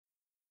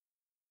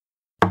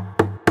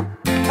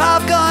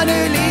I've got a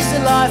new lease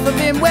of life. I've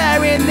been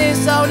wearing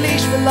this old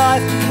leash for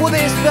life. Will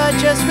this bird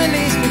just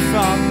release me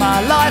from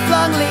my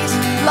lifelong lease?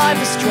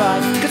 Life is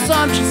strife,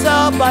 consumption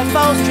sold by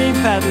false dream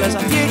peddlers.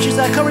 Our futures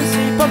are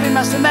currency, puppet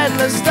master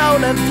meddlers.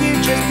 Stolen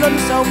futures, blood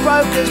and soul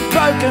brokers.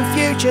 Broken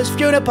futures,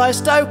 funeral by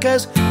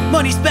stokers.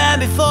 Money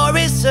spent before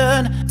it's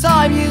earned.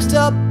 Time used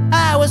up,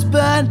 hours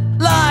burned.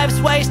 Lives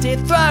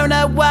wasted, thrown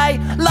away.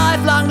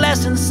 Lifelong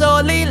lessons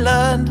sorely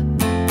learned.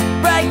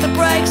 Break the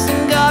brakes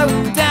and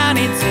go down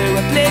into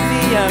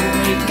oblivion.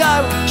 We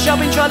go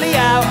shopping trolley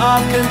out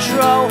of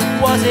control.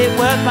 Was it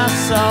worth my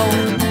soul?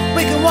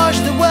 We can watch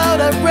the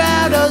world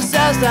around us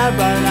as our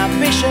own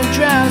ambition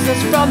drowns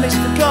us from this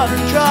forgotten,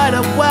 dried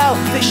up well,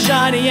 this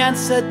shiny and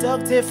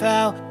seductive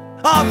hell.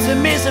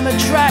 Optimism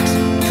attracts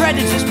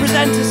predators,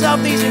 presenters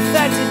of these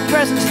infected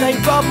presents. They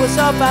rob us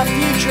of our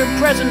future and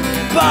present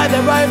by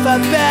their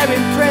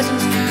overbearing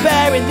presence,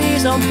 bearing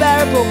these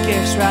unbearable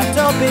gifts wrapped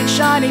up in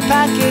shiny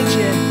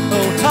packaging,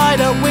 all tied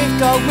up with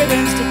gold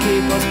ribbons to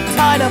keep us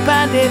tied up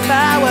and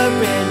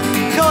devouring.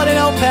 Calling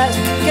all pets,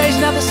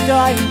 gazing at the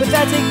sky,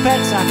 pathetic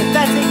pets,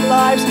 apathetic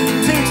lives,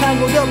 too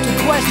tangled up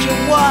to question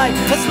why,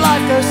 as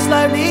life goes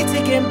slowly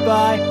ticking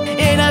by.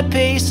 Inner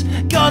peace,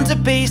 gone to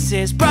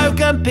pieces,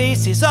 broken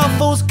pieces of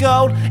fool's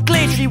gold,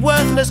 glittery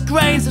worthless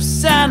grains of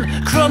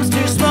sand, crumbs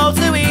too small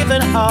to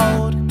even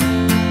hold.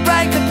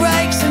 Break the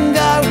brakes and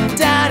go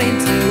down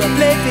into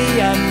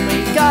oblivion.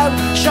 We go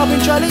shopping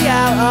trolley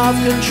out of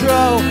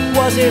control.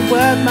 Was it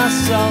worth my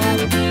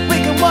soul? We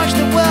can watch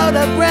the world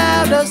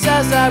around us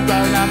as our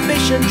own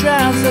ambition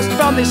drowns us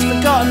from this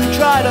forgotten,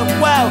 dried up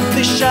well,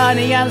 this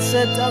shiny and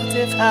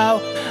seductive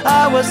hell.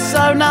 I was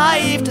so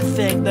naive to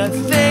think that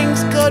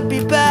things could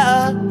be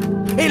better.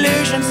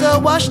 Illusions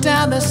all washed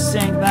down the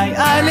sink, they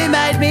only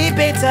made me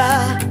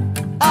bitter.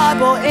 I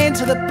bought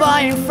into the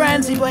buying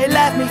frenzy, but it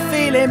left me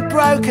feeling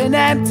broken,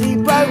 empty.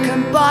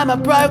 Broken by my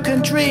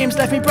broken dreams,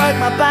 left me broke,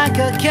 my bank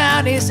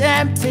account is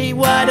empty.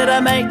 Why did I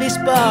make this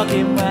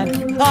bargain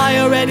when I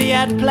already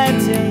had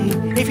plenty?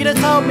 If you'd have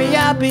told me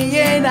I'd be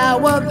in, I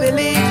wouldn't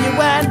believe you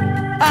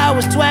when I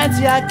was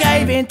 20. I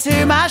gave in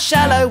to my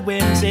shallow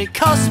whims. It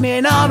cost me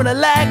an arm and a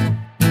leg.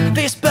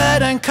 This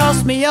burden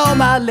cost me all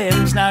my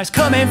limbs. Now it's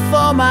coming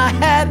for my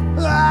head.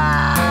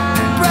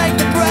 Break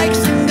the brakes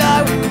and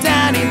go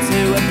down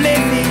into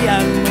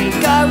oblivion. We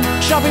go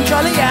shopping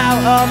trolley out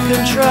of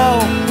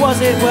control.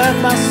 Was it worth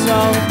my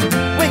soul?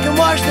 We can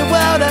watch the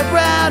world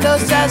around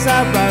us as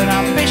our own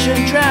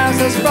ambition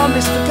drowns us from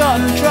this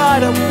forgotten,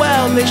 dried up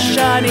well, this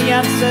shiny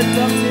and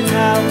seductive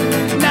hell.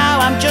 Now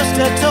I'm just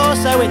a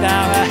torso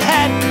without a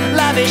head,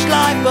 lavish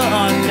life but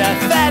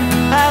underfed,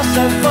 house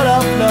so full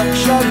of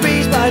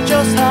luxuries, but I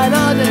just hide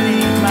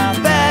underneath my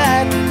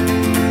bed,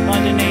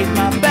 underneath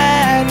my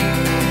bed.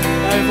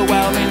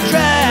 Overwhelming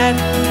dread,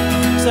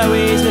 so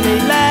easily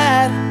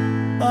led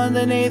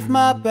underneath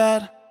my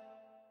bed.